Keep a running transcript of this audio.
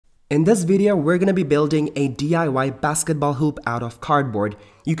In this video, we're going to be building a DIY basketball hoop out of cardboard.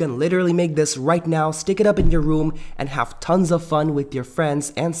 You can literally make this right now, stick it up in your room, and have tons of fun with your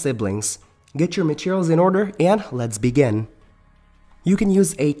friends and siblings. Get your materials in order and let's begin. You can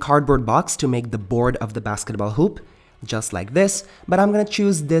use a cardboard box to make the board of the basketball hoop, just like this, but I'm going to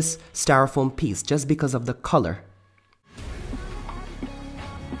choose this styrofoam piece just because of the color.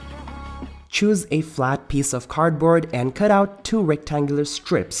 Choose a flat piece of cardboard and cut out 2 rectangular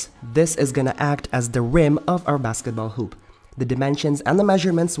strips. This is going to act as the rim of our basketball hoop. The dimensions and the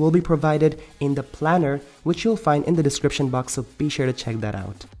measurements will be provided in the planner, which you'll find in the description box, so be sure to check that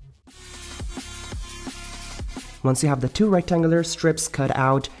out. Once you have the 2 rectangular strips cut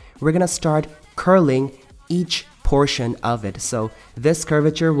out, we're going to start curling each portion of it. So this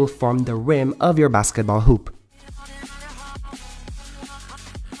curvature will form the rim of your basketball hoop.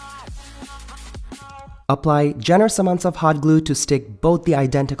 Apply generous amounts of hot glue to stick both the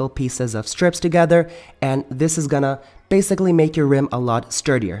identical pieces of strips together, and this is gonna basically make your rim a lot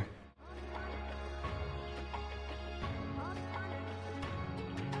sturdier.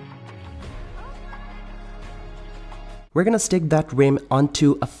 We're gonna stick that rim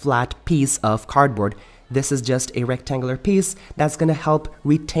onto a flat piece of cardboard. This is just a rectangular piece that's gonna help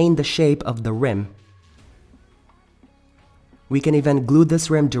retain the shape of the rim. We can even glue this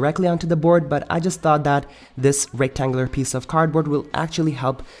rim directly onto the board, but I just thought that this rectangular piece of cardboard will actually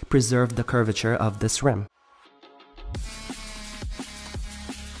help preserve the curvature of this rim.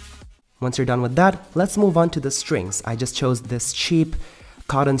 Once you're done with that, let's move on to the strings. I just chose this cheap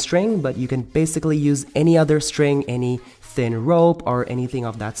cotton string, but you can basically use any other string, any thin rope or anything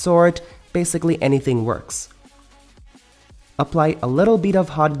of that sort. Basically anything works. Apply a little bit of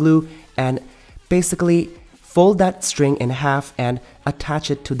hot glue and basically fold that string in half and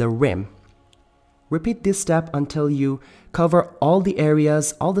attach it to the rim. Repeat this step until you cover all the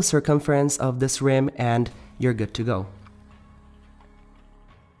areas, all the circumference of this rim, and you're good to go.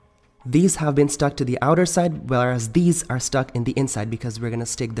 These have been stuck to the outer side, whereas these are stuck in the inside because we're going to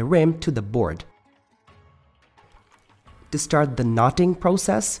stick the rim to the board. To start the knotting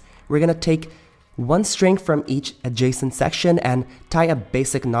process, we're going to take 1 string from each adjacent section and tie a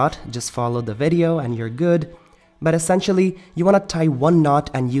basic knot. Just follow the video and you're good. But essentially, you want to tie 1 knot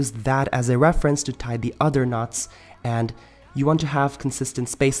and use that as a reference to tie the other knots, and you want to have consistent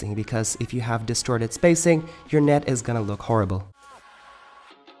spacing because if you have distorted spacing, your net is going to look horrible.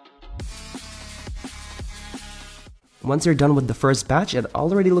 Once you're done with the first batch, it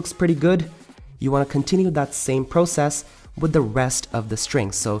already looks pretty good. You want to continue that same process with the rest of the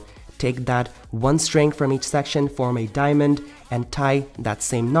strings. So take that 1 string from each section, form a diamond, and tie that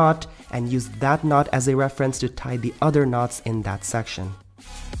same knot, and use that knot as a reference to tie the other knots in that section.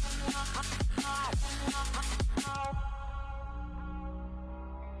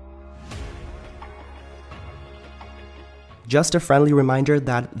 Just a friendly reminder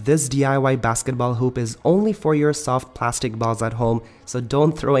that this DIY basketball hoop is only for your soft plastic balls at home, so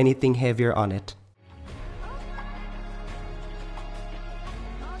don't throw anything heavier on it.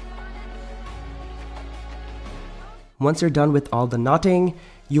 Once you're done with all the knotting,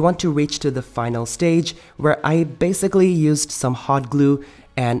 you want to reach to the final stage where I basically used some hot glue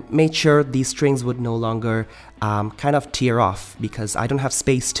and made sure these strings would no longer kind of tear off because I don't have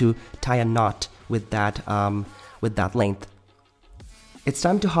space to tie a knot with that length. It's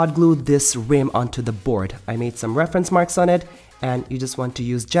time to hot glue this rim onto the board. I made some reference marks on it, and you just want to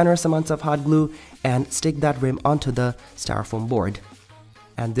use generous amounts of hot glue and stick that rim onto the styrofoam board.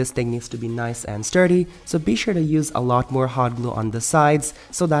 And this thing needs to be nice and sturdy, so be sure to use a lot more hot glue on the sides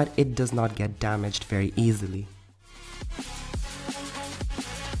so that it does not get damaged very easily.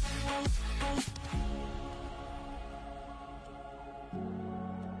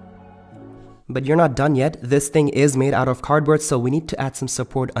 But you're not done yet. This thing is made out of cardboard, so we need to add some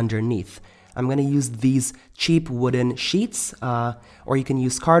support underneath. I'm going to use these cheap wooden sheets, or you can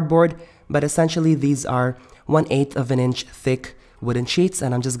use cardboard, but essentially these are 1/8 of an inch thick wooden sheets,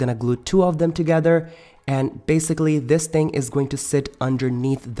 and I'm just going to glue 2 of them together, and basically this thing is going to sit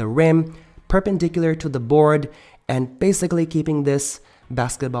underneath the rim, perpendicular to the board, and basically keeping this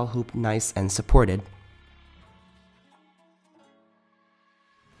basketball hoop nice and supported.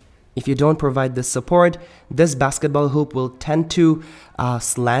 If you don't provide this support, this basketball hoop will tend to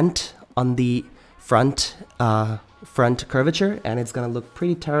slant on the front curvature, and it's going to look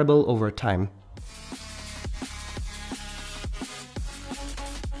pretty terrible over time.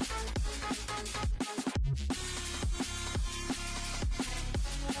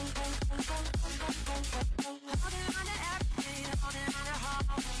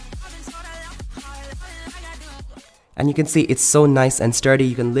 And you can see it's so nice and sturdy.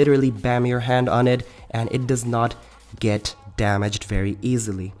 You can literally bam your hand on it and it does not get damaged very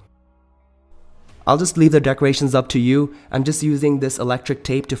easily. I'll just leave the decorations up to you. I'm just using this electric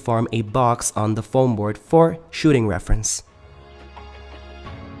tape to form a box on the foam board for shooting reference.